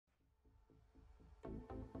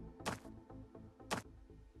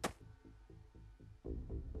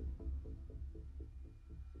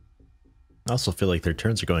I also feel like their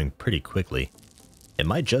turns are going pretty quickly. It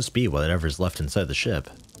might just be whatever's left inside the ship.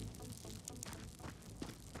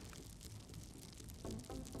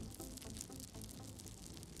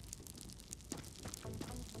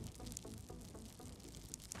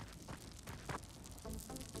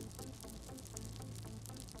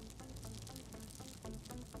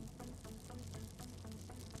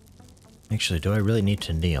 Actually, do I really need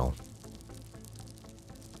to kneel?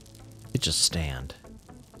 I could just stand.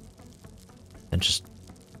 And just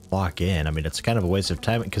walk in. I mean, it's kind of a waste of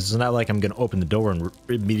time, because it's not like I'm going to open the door and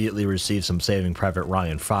immediately receive some Saving Private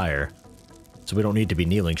Ryan fire. So we don't need to be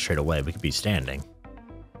kneeling straight away. We could be standing.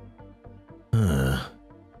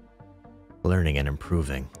 Learning and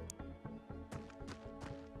improving.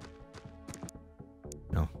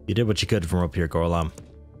 No, you did what you could from up here, Gorlam.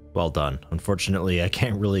 Well done. Unfortunately, I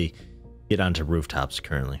can't really get onto rooftops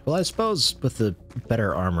currently. Well, I suppose with the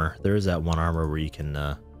better armor, there is that one armor where you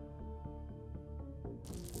can,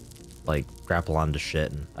 like, grapple onto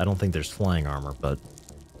shit. And I don't think there's flying armor, but...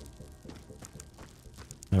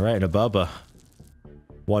 Alright, Ababa.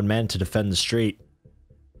 One man to defend the street.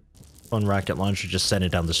 One rocket launcher, just send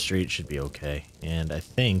it down the street, should be okay. And I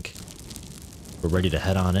think we're ready to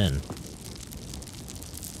head on in.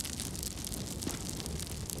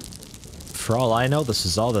 For all I know, this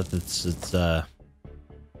is all that's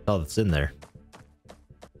all that's in there.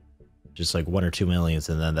 Just like 1 or 2 millions,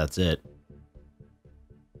 and then that's it.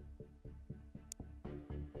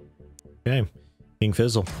 Okay, King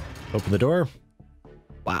Fizzle, open the door.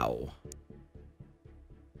 Wow.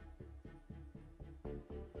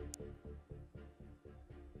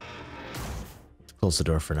 Let's close the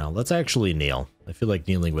door for now. Let's actually kneel. I feel like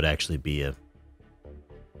kneeling would actually be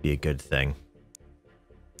a good thing.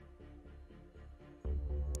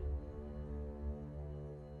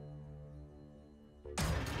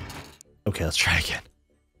 Okay, let's try again.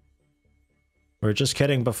 We're just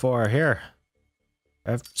kidding before. Here.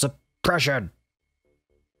 Have suppression.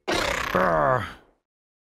 Fuck.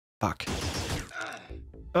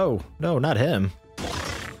 Oh, no, not him.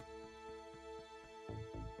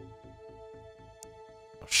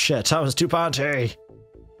 Oh, shit, Thomas Dupont.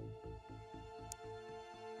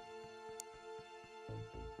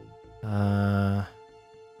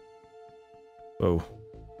 Whoa.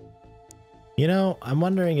 You know, I'm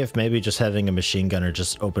wondering if maybe just having a machine gunner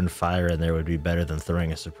just open fire in there would be better than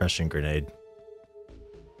throwing a suppression grenade.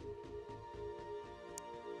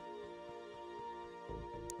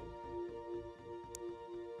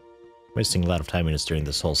 Wasting a lot of time in just doing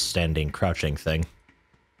this whole standing, crouching thing.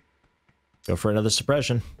 Go for another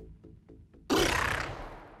suppression.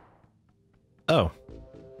 Oh.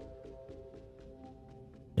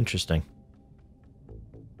 Interesting.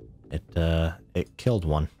 It killed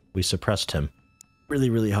one. We suppressed him really,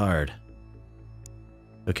 really hard.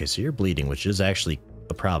 Okay, so you're bleeding, which is actually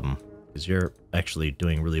a problem, because you're actually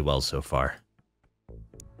doing really well so far.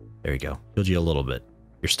 There you go. Killed you a little bit.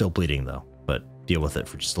 You're still bleeding, though, but deal with it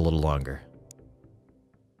for just a little longer.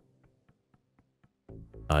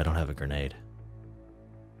 Oh, I don't have a grenade.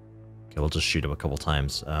 Okay, we'll just shoot him a couple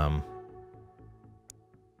times.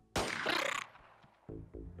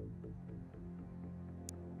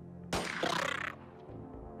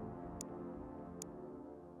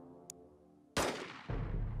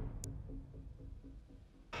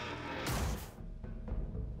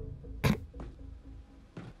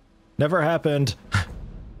 Never happened.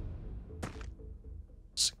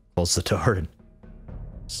 Just close the door and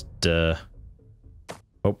just,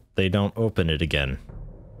 hope they don't open it again.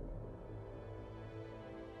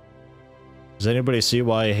 Does anybody see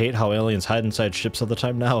why I hate how aliens hide inside ships all the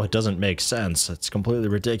time now? It doesn't make sense. It's completely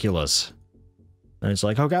ridiculous. And it's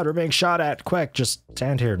like, oh god, we're being shot at. Quick, just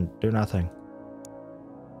stand here and do nothing.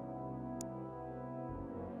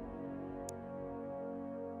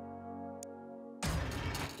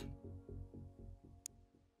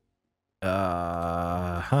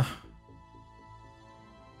 Huh.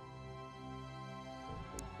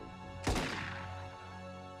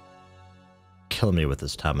 Kill me with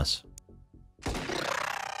this, Thomas.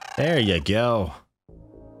 There you go.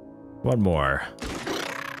 One more.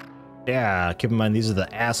 Yeah, keep in mind these are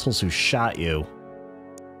the assholes who shot you.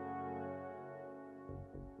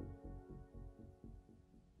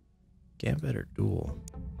 Gambit or Duel?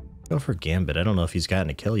 Go for Gambit. I don't know if he's gotten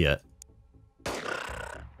a kill yet.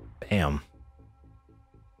 Bam.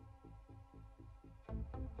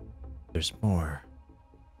 There's more.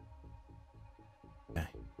 Okay.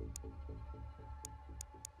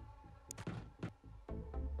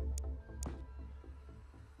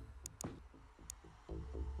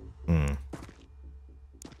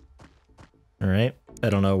 I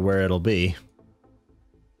don't know where it'll be.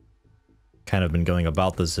 Kind of been going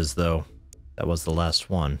about this as though that was the last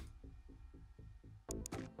one.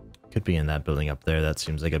 Could be in that building up there. That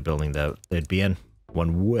seems like a building that they'd be in.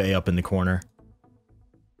 One way up in the corner.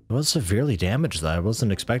 It was severely damaged though. I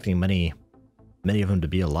wasn't expecting many of them to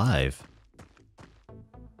be alive.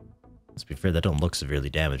 Let's be fair, they don't look severely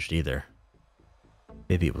damaged either.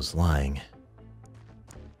 Maybe it was lying.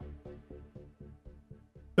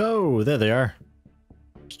 Oh, there they are.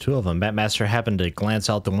 There's two of them. Bat Master happened to glance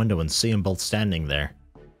out the window and see them both standing there.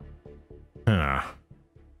 Huh.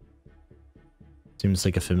 Seems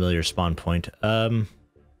like a familiar spawn point. Oh,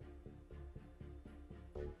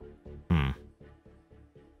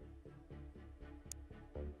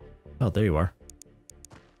 there you are.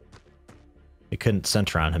 It couldn't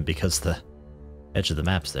center on him because the edge of the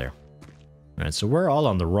map's there. Alright, so we're all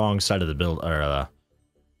on the wrong side of the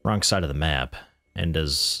wrong side of the map. And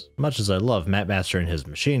as much as I love Map Master and his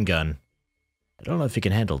machine gun, I don't know if he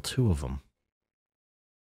can handle two of them.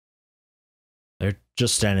 They're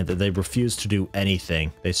just standing there. They refuse to do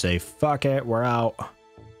anything. They say, fuck it, we're out.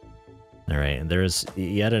 Alright, and there's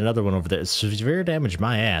yet another one over there. It's severe damage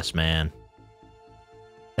my ass, man.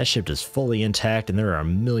 That ship is fully intact, and there are a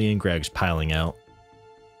million Gregs piling out.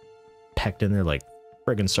 Packed in there like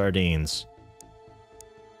friggin' sardines.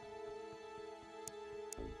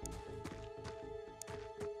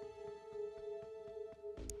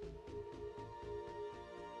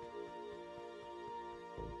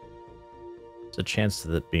 There's a chance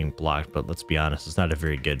of it being blocked, but let's be honest, it's not a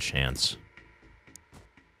very good chance.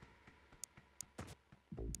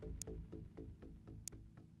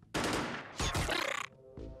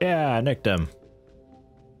 Yeah, I nicked him.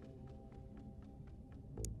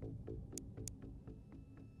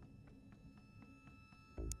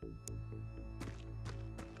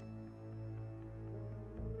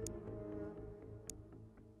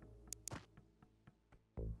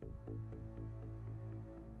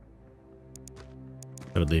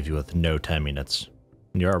 I would leave you with no 10 minutes.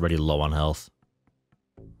 You're already low on health.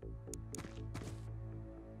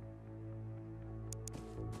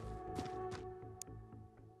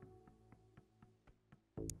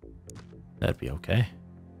 That'd be okay.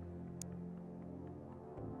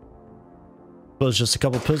 Well, it's just a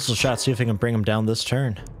couple pistol shots, see if I can bring him down this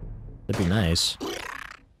turn. That'd be nice.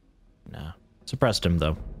 No. Suppressed him,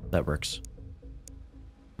 though. That works.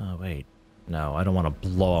 Oh, wait. No, I don't want to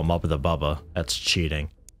blow him up with a Bubba. That's cheating.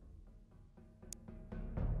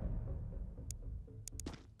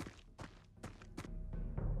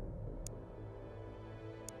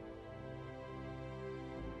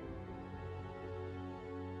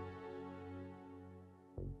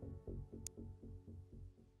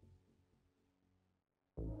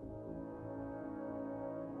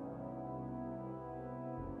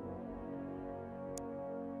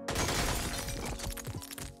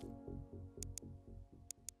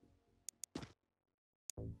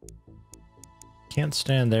 Can't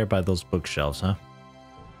stand there by those bookshelves, huh?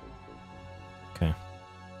 Okay.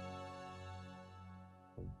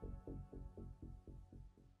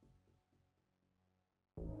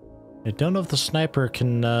 I don't know if the sniper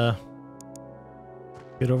can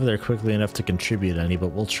get over there quickly enough to contribute any, but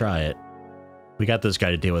we'll try it. We got this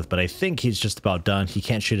guy to deal with, but I think he's just about done. He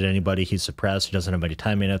can't shoot at anybody. He's suppressed. He doesn't have any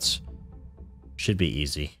time minutes. Should be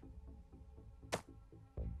easy.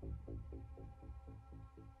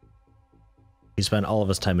 He spent all of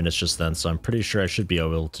his time minutes just then, so I'm pretty sure I should be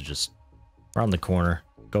able to just round the corner,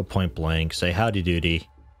 go point blank, say howdy doody,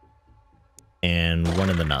 and one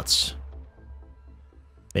in the nuts.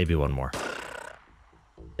 Maybe one more.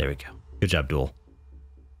 There we go. Good job, Duel.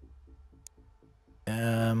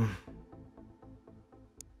 Yeah,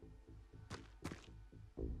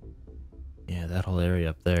 that whole area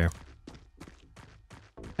up there.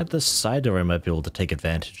 At this side door I might be able to take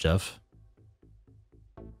advantage of.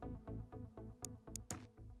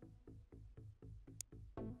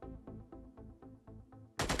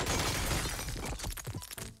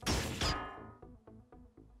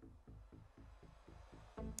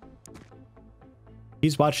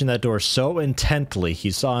 He's watching that door so intently, he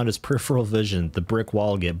saw on his peripheral vision the brick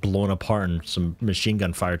wall get blown apart and some machine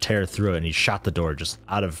gun fire tear through it, and he shot the door just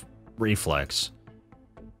out of reflex.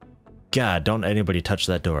 God, don't anybody touch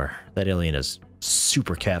that door. That alien is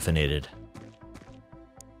super caffeinated.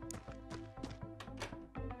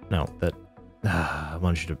 No, that... I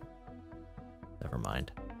want you to... Never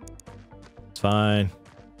mind. It's fine.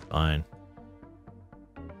 Fine.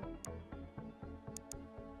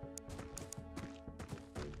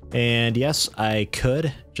 And yes, I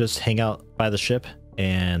could just hang out by the ship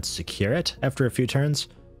and secure it after a few turns,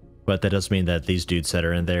 But that does mean that these dudes that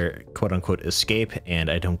are in there, quote unquote, escape, and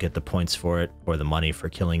I don't get the points for it or the money for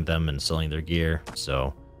killing them and selling their gear.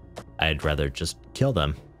 So I'd rather just kill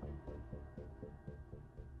them.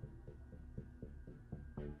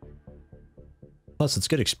 Plus, it's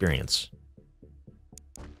good experience.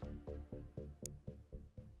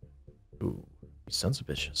 Ooh, these sons of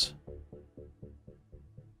bitches.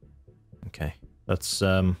 Okay, that's,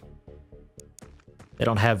 they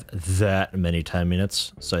don't have that many time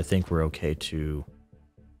units, so I think we're okay to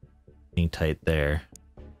being tight there.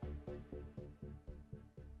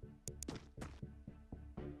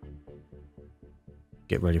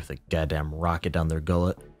 Get ready with a goddamn rocket down their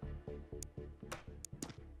gullet.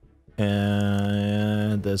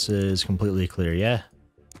 And this is completely clear, yeah?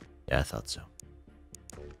 Yeah, I thought so.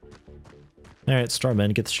 Alright,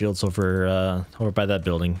 Starmen, get the shields over by that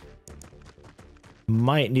building.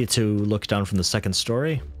 Might need to look down from the second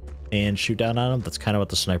story and shoot down on them. That's kind of what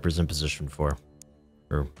the sniper's in position for.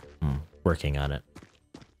 Or working on it.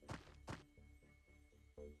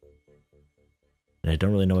 And I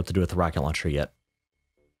don't really know what to do with the rocket launcher yet.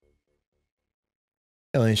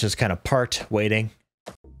 Alien's just kind of parked, waiting.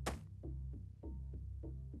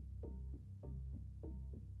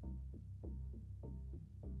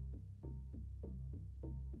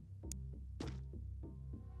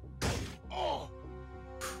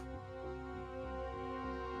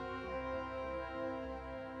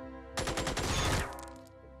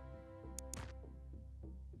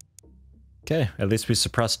 Okay, at least we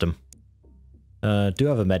suppressed him. Do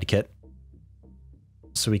have a med kit,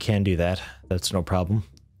 so we can do that. That's no problem.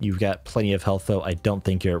 You've got plenty of health, though. I don't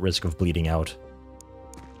think you're at risk of bleeding out.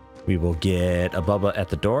 We will get a Bubba at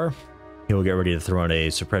the door. He will get ready to throw in a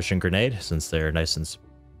suppression grenade, since they're nice and...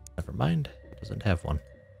 Never mind, he doesn't have one.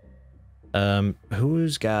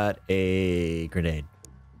 Who's got a grenade?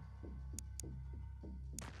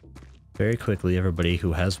 Very quickly, everybody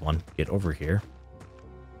who has one, get over here.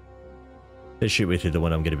 They shoot me through the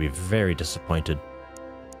window, I'm going to be very disappointed.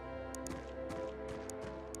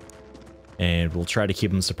 And we'll try to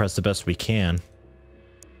keep them suppressed the best we can.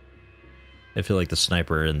 I feel like the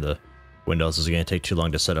sniper in the windows is going to take too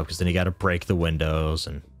long to set up, because then you got to break the windows,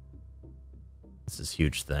 and it's this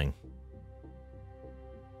huge thing.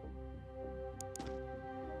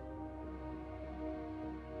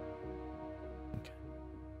 Okay.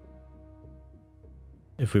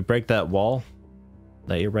 If we break that wall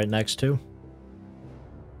that you're right next to,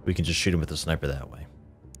 we can just shoot him with the sniper that way.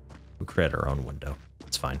 We create our own window.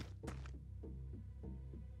 It's fine.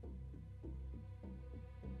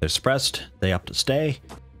 They're suppressed. They opt to stay.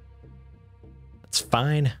 That's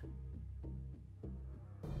fine.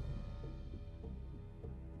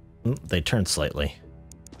 They turn slightly.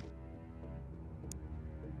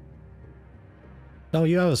 Oh,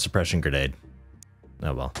 you have a suppression grenade.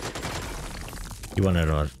 Oh well. You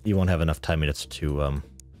won't have enough time minutes to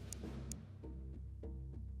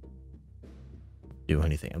do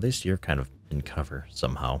anything. At least you're kind of in cover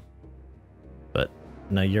somehow. But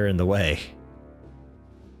now you're in the way.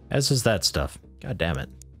 As is that stuff. God damn it.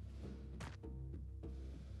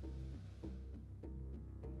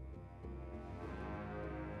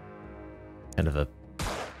 Kind of a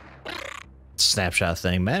snapshot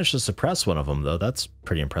thing. Managed to suppress one of them, though. That's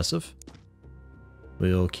pretty impressive.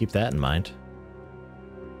 We'll keep that in mind.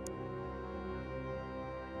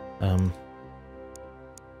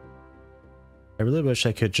 I really wish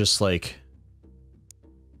I could just, like...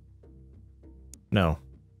 No.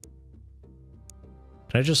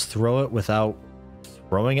 Can I just throw it without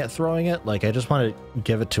throwing it? Like, I just want to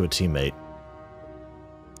give it to a teammate.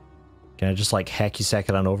 Can I just, like, hacky sack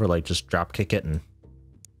it on over? Like, just drop kick it and...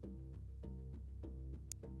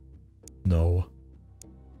 No.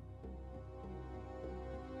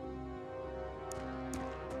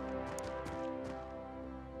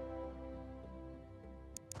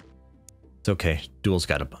 It's okay. Duel's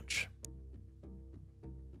got a bunch.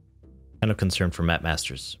 Kind of concerned for Matt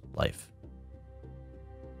Master's life.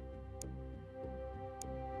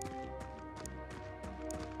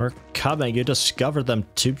 We're coming. You discovered them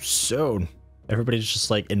too soon. Everybody's just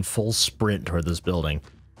like in full sprint toward this building,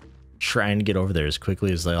 trying to get over there as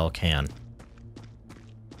quickly as they all can.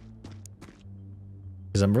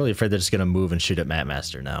 Because I'm really afraid they're just going to move and shoot at Matt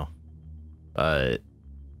Master now.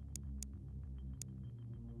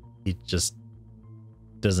 He just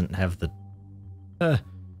doesn't have the...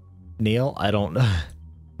 Neil, I don't know.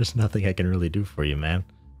 There's nothing I can really do for you, man.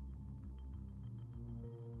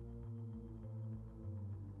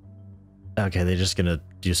 Okay, they're just gonna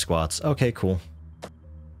do squats. Okay, cool.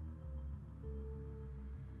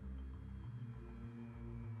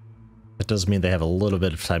 That does mean they have a little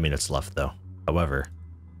bit of time units left, though. However,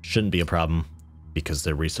 shouldn't be a problem because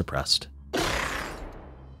they're resuppressed.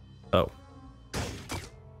 Oh.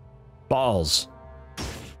 Balls.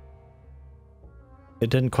 It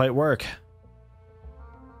didn't quite work.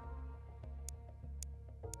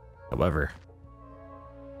 However.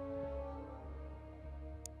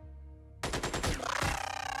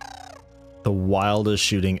 The wildest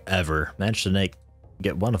shooting ever. Managed to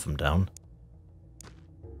get one of them down.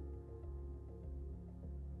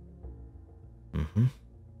 Mm-hmm.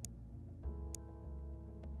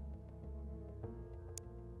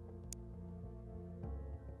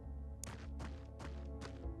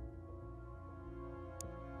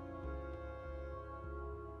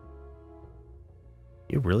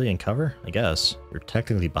 You really in cover? I guess. You're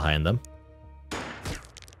technically behind them.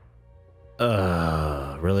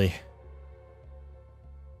 Really?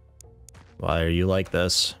 Why are you like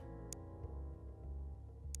this?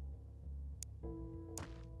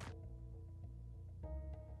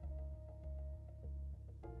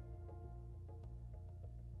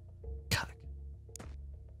 God.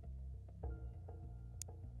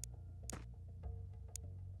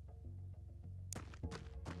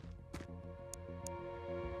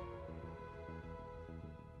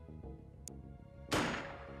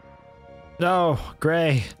 No,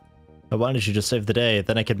 Gray. I wanted you to save the day,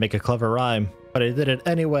 then I could make a clever rhyme. But I did it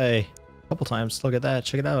anyway. A couple times. Look at that.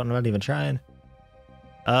 Check it out. I'm not even trying.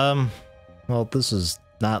 Well, this is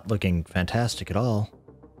not looking fantastic at all.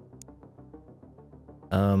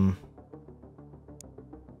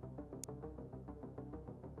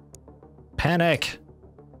 Panic!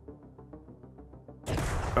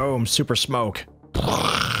 Oh, super smoke.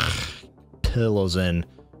 Pillows in.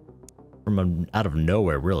 From out of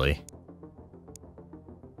nowhere, really.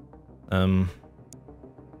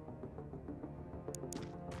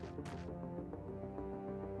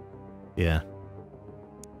 Yeah.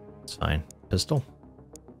 It's fine. Pistol?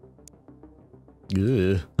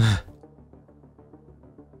 Ugh.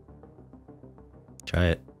 Try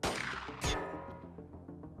it.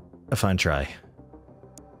 A fine try.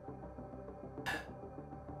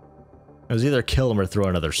 It was either kill him or throw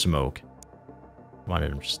another smoke.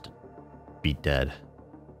 Wanted him just to be dead.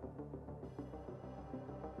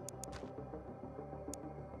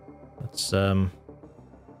 Let's, oh,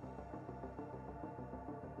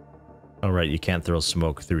 right, you can't throw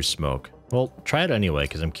smoke through smoke. Well, try it anyway,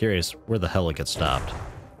 because I'm curious where the hell it gets stopped.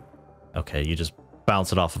 Okay, you just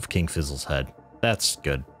bounce it off of King Fizzle's head. That's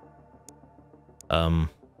good.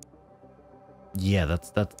 Yeah,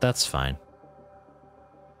 that's fine.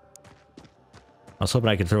 I was hoping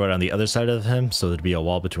I could throw it on the other side of him, so there'd be a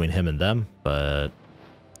wall between him and them, but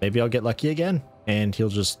maybe I'll get lucky again, and he'll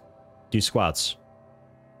just do squats.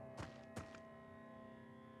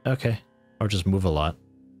 Okay, or just move a lot.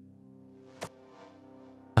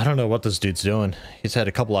 I don't know what this dude's doing. He's had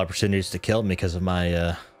a couple opportunities to kill me because of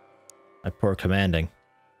my, my poor commanding.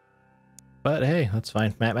 But hey, that's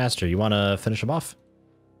fine. Matt Master, you want to finish him off?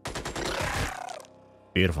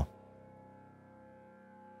 Beautiful.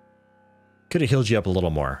 Could have healed you up a little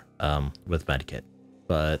more with medkit,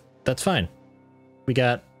 but that's fine. We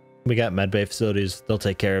got medbay facilities. They'll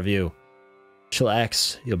take care of you.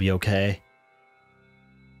 Chillax, you'll be okay.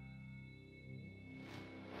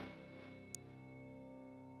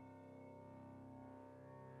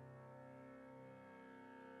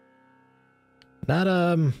 Not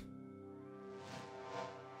a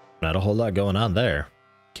whole lot going on there.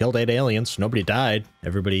 Killed 8 aliens. Nobody died.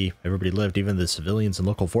 Everybody lived, even the civilians and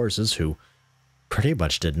local forces who pretty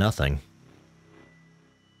much did nothing.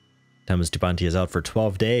 Thomas Duplantier is out for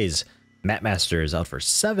 12 days. Matt Master is out for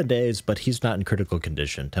 7 days, but he's not in critical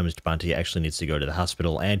condition. Thomas Duplantier actually needs to go to the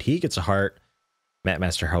hospital, and he gets a heart. Matt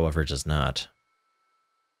Master, however, does not.